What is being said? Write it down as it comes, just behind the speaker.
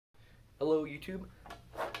Hello YouTube.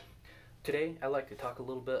 Today I'd like to talk a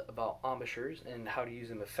little bit about embouchures and how to use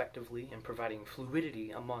them effectively in providing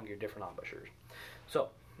fluidity among your different embouchures. So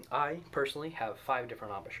I personally have 5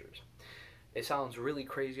 different embouchures. It sounds really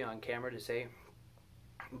crazy on camera to say,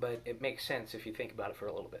 but it makes sense if you think about it for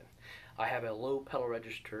a little bit. I have a low pedal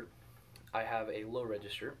register, I have a low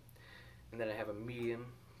register, and then I have a medium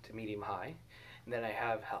to medium high, and then I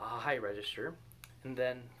have a high register, and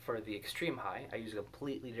then for the extreme high I use a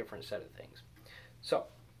completely different set of things. So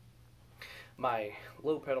my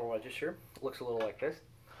low pedal register looks a little like this.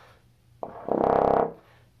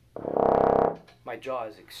 My jaw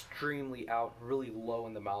is extremely out, really low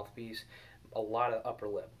in the mouthpiece, a lot of upper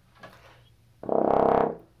lip.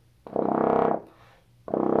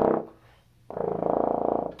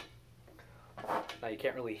 Now you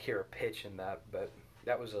can't really hear a pitch in that, but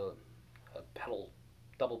that was a pedal,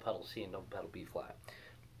 double pedal C and double pedal B flat.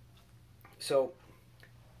 So,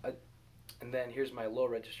 and then here's my low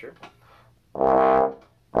register.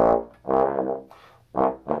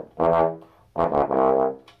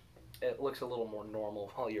 It looks a little more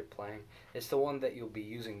normal while you're playing. It's the one that you'll be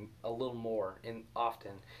using a little more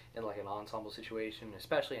often in like an ensemble situation,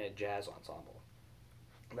 especially in a jazz ensemble.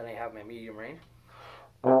 And then I have my medium range.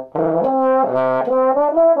 Then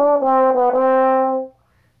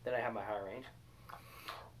I have my high range.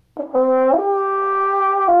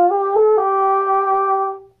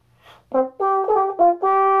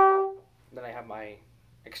 Then I have my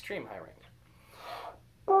extreme high range.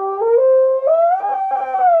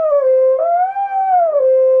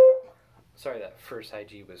 Sorry, that first high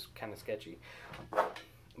G was kind of sketchy,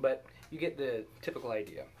 but you get the typical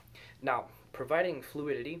idea. Now, providing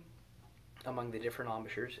fluidity among the different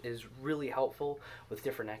embouchures is really helpful with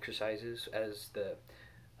different exercises. As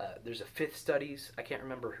there's a fifth studies, I can't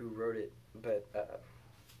remember who wrote it, but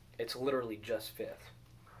it's literally just fifth.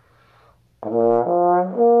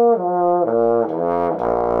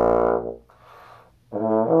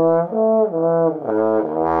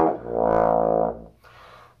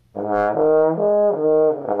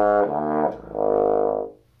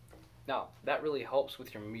 Now, that really helps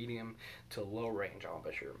with your medium to low range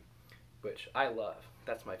embouchure, which I love.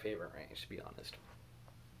 That's my favorite range, to be honest.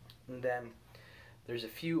 And then there's a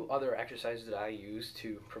few other exercises that I use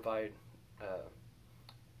to provide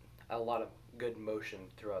a lot of good motion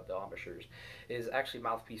throughout the embouchures. Is actually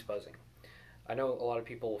mouthpiece buzzing. I know a lot of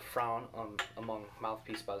people frown among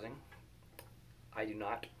mouthpiece buzzing. I do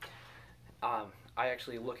not. I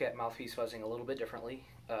actually look at mouthpiece buzzing a little bit differently.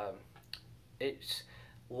 It's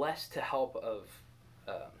less to help of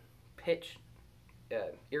pitch,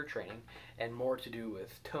 ear training, and more to do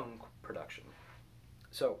with tone production.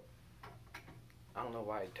 So, I don't know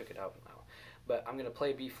why I took it out now, but I'm going to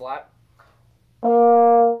play B flat.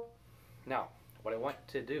 Now, what I want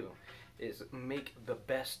to do is make the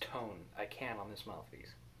best tone I can on this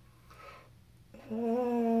mouthpiece.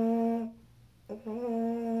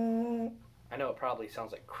 I know it probably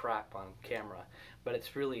sounds like crap on camera, but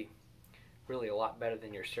it's really a lot better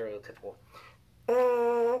than your stereotypical.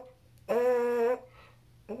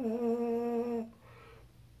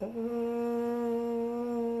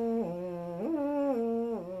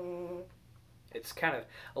 It's kind of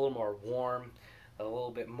a little more warm, a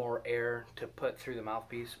little bit more air to put through the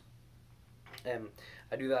mouthpiece, and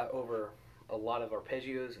I do that over a lot of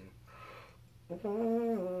arpeggios and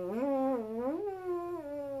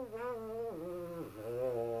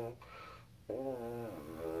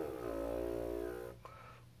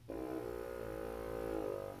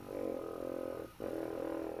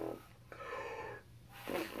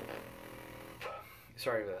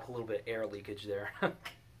sorry, a little bit of air leakage there.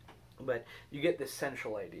 But you get this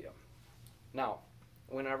central idea. Now,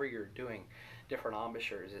 whenever you're doing different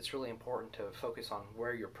embouchures, it's really important to focus on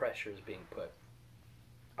where your pressure is being put.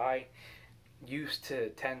 I used to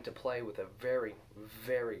tend to play with a very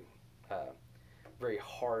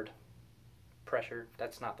hard pressure.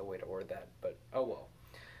 That's not the way to word that, but oh well.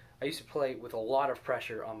 I used to play with a lot of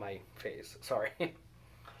pressure on my face. Sorry.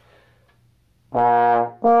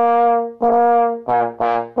 Now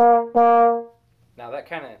that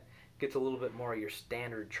kind of gets a little bit more of your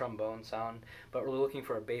standard trombone sound, but we're looking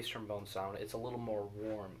for a bass trombone sound. It's a little more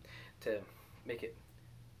warm to make it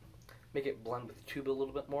blend with the tuba a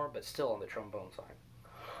little bit more, but still on the trombone side.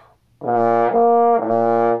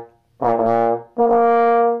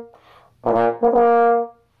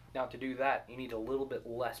 Now to do that, you need a little bit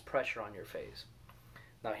less pressure on your face.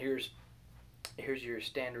 Now here's your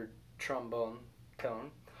standard trombone tone.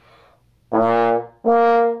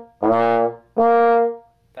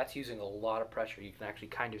 That's using a lot of pressure. You can actually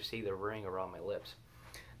kind of see the ring around my lips.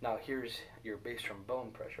 Now here's your bass trombone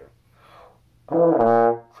pressure.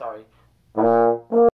 Bye.